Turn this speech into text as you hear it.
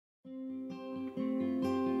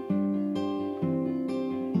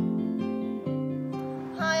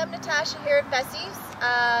I'm Natasha here at Veseys.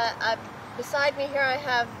 Beside me here I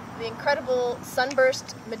have the incredible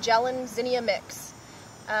Sunburst Magellan zinnia mix.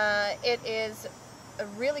 It is a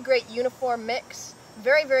really great uniform mix,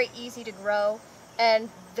 very, very easy to grow, and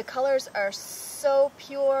the colors are so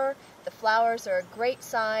pure. The flowers are a great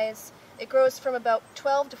size. It grows from about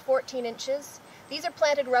 12 to 14 inches. These are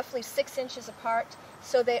planted roughly 6 inches apart,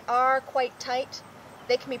 so they are quite tight.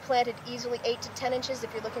 They can be planted easily 8 to 10 inches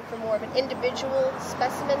if you're looking for more of an individual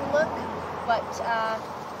specimen look. But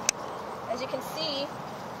as you can see,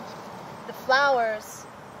 the flowers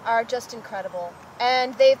are just incredible.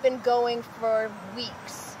 And they've been going for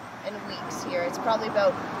weeks and weeks here. It's probably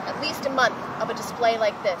about at least a month of a display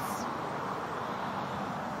like this.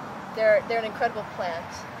 They're an incredible plant.